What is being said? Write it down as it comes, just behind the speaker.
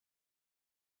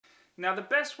Now, the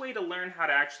best way to learn how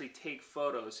to actually take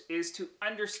photos is to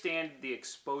understand the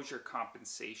exposure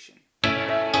compensation.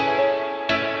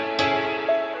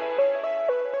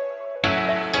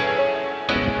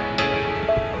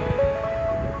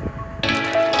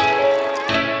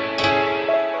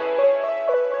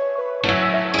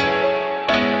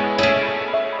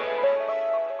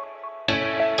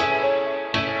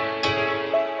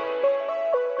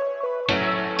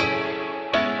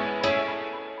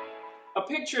 A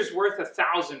picture is worth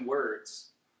 1,000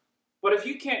 words, but if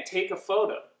you can't take a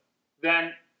photo,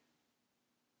 then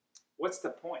what's the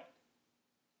point?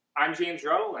 I'm James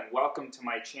Rowe and welcome to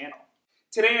my channel.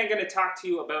 Today I'm going to talk to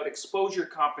you about exposure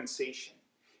compensation.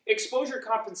 Exposure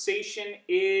compensation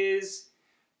is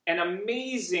an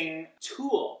amazing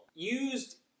tool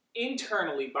used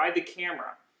internally by the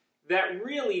camera that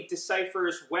really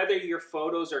deciphers whether your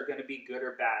photos are going to be good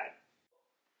or bad.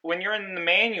 When you're in the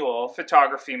manual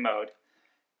photography mode,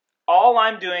 all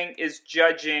I'm doing is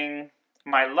judging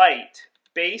my light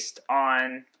based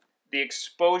on the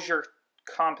exposure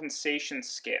compensation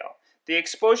scale. The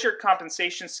exposure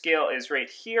compensation scale is right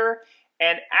here,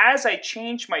 and as I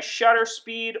change my shutter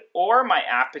speed or my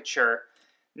aperture,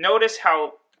 notice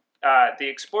how the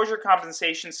exposure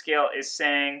compensation scale is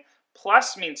saying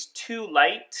plus means too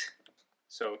light.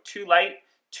 So too light,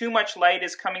 too much light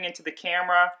is coming into the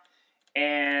camera,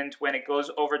 and when it goes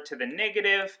over to the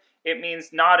negative, it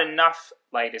means not enough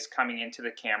light is coming into the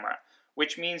camera,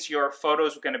 which means your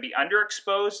photos are going to be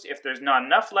underexposed if there's not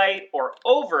enough light, or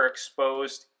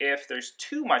overexposed if there's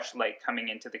too much light coming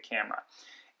into the camera.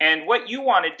 And what you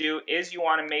want to do is you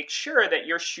want to make sure that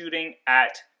you're shooting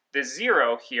at the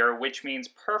 0 here, which means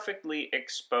perfectly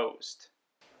exposed.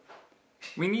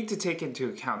 We need to take into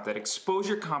account that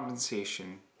exposure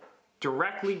compensation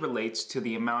directly relates to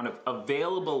the amount of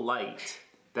available light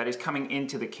that is coming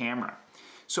into the camera.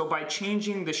 So by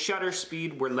changing the shutter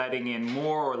speed, we're letting in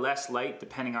more or less light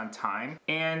depending on time.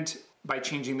 And by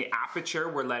changing the aperture,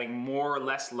 we're letting more or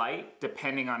less light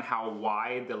depending on how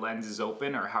wide the lens is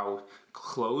open or how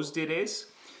closed it is.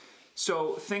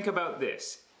 So think about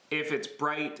this. If it's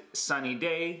bright, sunny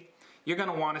day, you're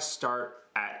gonna wanna start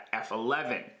at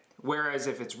f11. Whereas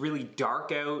if it's really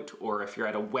dark out, or if you're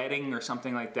at a wedding or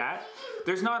something like that,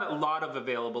 there's not a lot of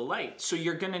available light. So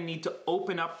you're gonna need to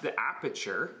open up the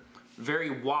aperture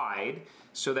very wide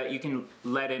so that you can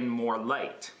let in more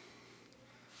light.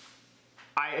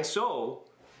 ISO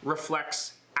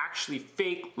reflects actually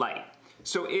fake light.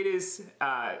 So it is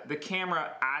the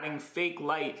camera adding fake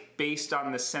light based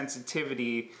on the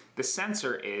sensitivity the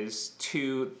sensor is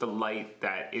to the light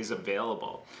that is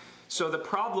available. So the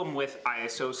problem with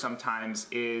ISO sometimes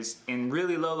is in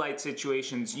really low light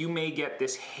situations, you may get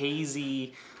this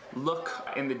hazy look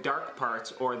in the dark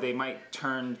parts, or they might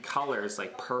turn colors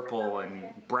like purple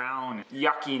and brown,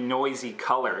 yucky, noisy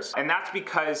colors. And that's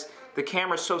because the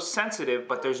camera's so sensitive,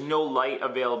 but there's no light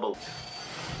available.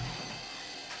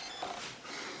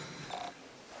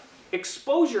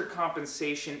 Exposure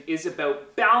compensation is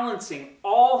about balancing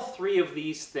all three of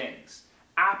these things: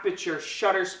 aperture,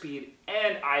 shutter speed,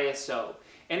 and ISO.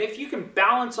 And if you can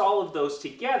balance all of those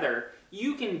together,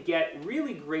 you can get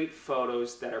really great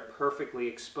photos that are perfectly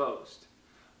exposed.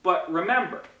 But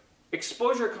remember,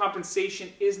 exposure compensation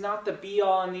is not the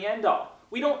be-all and the end-all.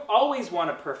 We don't always want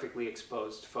a perfectly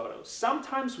exposed photo.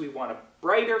 Sometimes we want a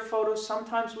brighter photo,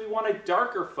 sometimes we want a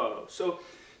darker photo. So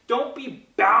don't be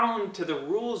bound to the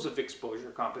rules of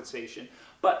exposure compensation,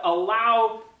 but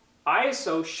allow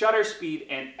ISO, shutter speed,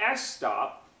 and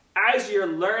f-stop as you're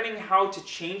learning how to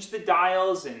change the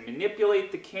dials and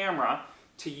manipulate the camera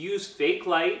to use fake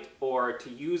light, or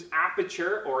to use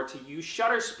aperture, or to use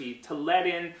shutter speed to let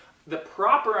in the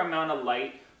proper amount of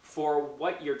light for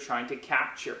what you're trying to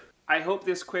capture. I hope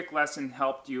this quick lesson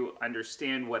helped you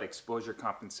understand what exposure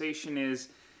compensation is,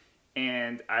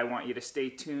 and I want you to stay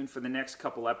tuned for the next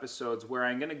couple episodes where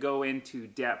I'm going to go into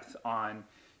depth on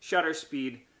shutter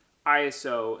speed,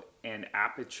 ISO, and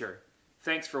aperture.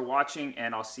 Thanks for watching,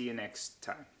 and I'll see you next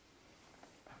time.